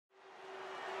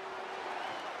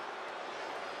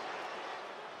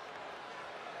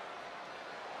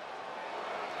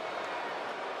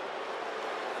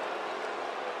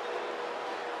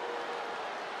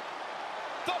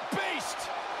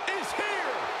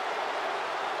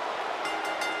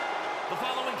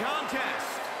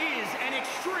contest is an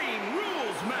Extreme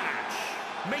Rules match.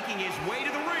 Making his way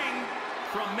to the ring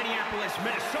from Minneapolis,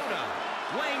 Minnesota,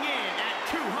 weighing in at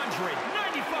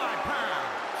 295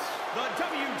 pounds, the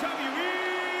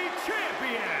WWE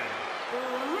Champion,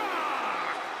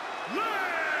 Brock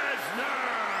Lesnar.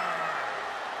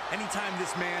 Anytime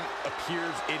this man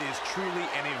appears, it is truly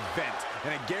an event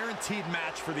and a guaranteed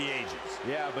match for the ages.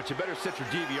 Yeah, but you better set your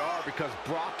DVR because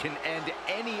Brock can end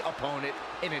any opponent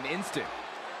in an instant.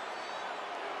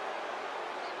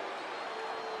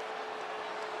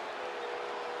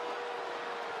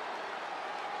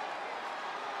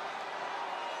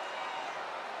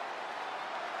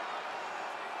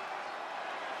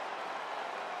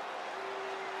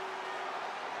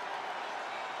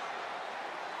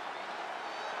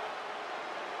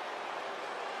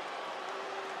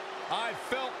 I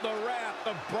felt the wrath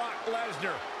of Brock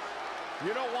Lesnar.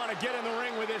 You don't want to get in the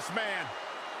ring with this man.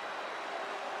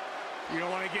 You don't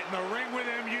want to get in the ring with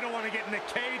him. You don't want to get in the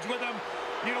cage with him.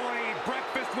 You don't want to eat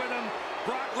breakfast with him.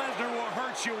 Brock Lesnar will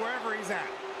hurt you wherever he's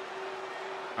at.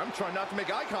 I'm trying not to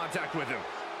make eye contact with him.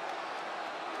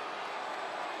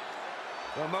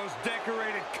 The most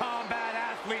decorated combat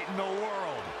athlete in the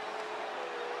world.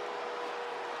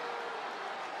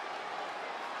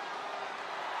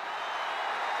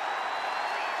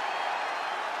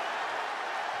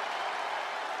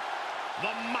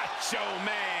 The Macho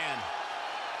Man.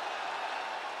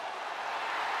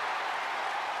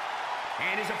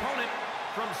 And his opponent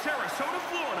from Sarasota,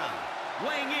 Florida,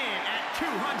 weighing in at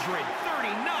 239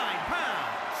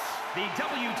 pounds, the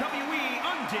WWE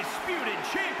Undisputed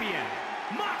Champion,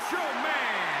 Macho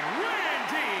Man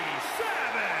Randy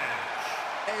Savage.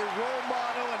 A role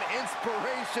model and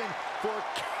inspiration for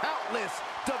countless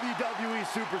WWE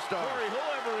superstars. Corey,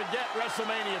 who'll ever get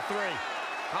WrestleMania 3?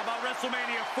 How about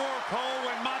WrestleMania 4, Cole,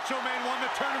 when Macho Man won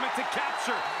the tournament to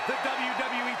capture the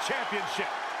WWE Championship?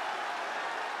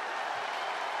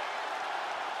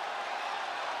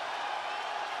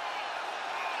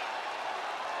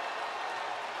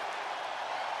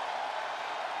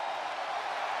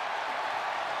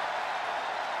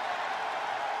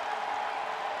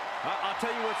 I'll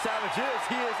tell you what Savage is.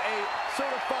 He is a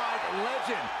certified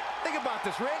legend. Think about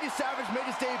this. Randy Savage made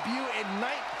his debut in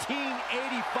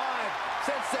 1985.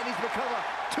 Since then, he's become a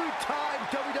two-time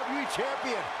WWE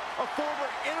champion, a former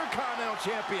Intercontinental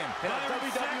champion, and a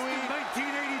WWE... In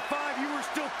 1985, you were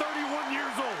still 31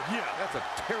 years old. Yeah, that's a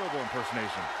terrible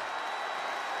impersonation.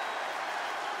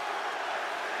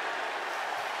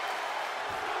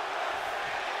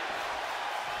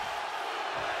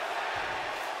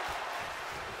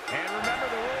 And remember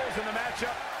the rules in the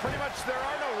matchup. Pretty much there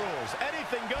are no rules.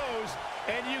 Anything goes,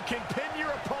 and you can pin your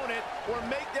opponent or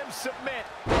make them submit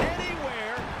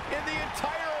anywhere in the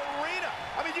entire arena.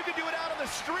 I mean, you can do it out on the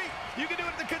street. You can do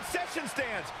it at the concession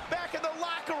stands, back in the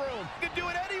locker room. You can do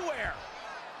it anywhere.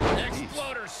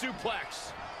 Exploder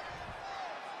suplex.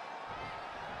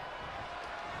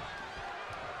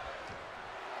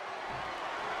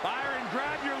 Byron,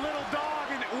 grab your little dog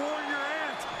and warn your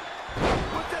aunt.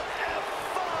 With the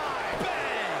F5.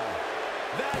 Bang!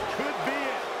 That could be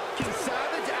it. Can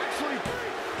Savage actually...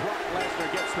 Brock Lesnar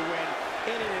gets the win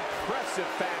in an impressive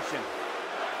fashion.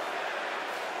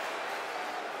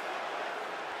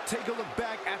 Take a look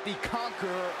back at the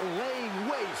Conqueror laying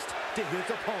waste to his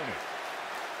opponent.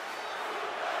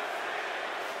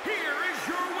 Here is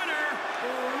your winner,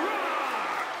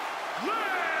 Brock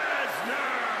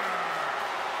Lesnar.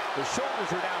 The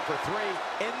shoulders are down for 3,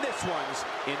 and this one's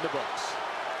in the books.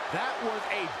 That was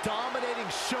a dominating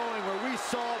showing where we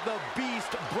saw the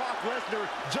beast Brock Lesnar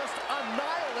just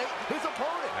annihilate his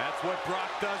opponent. That's what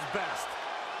Brock does best.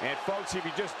 And folks, if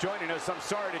you're just joining us, I'm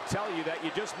sorry to tell you that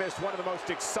you just missed one of the most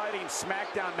exciting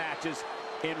SmackDown matches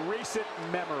in recent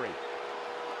memory.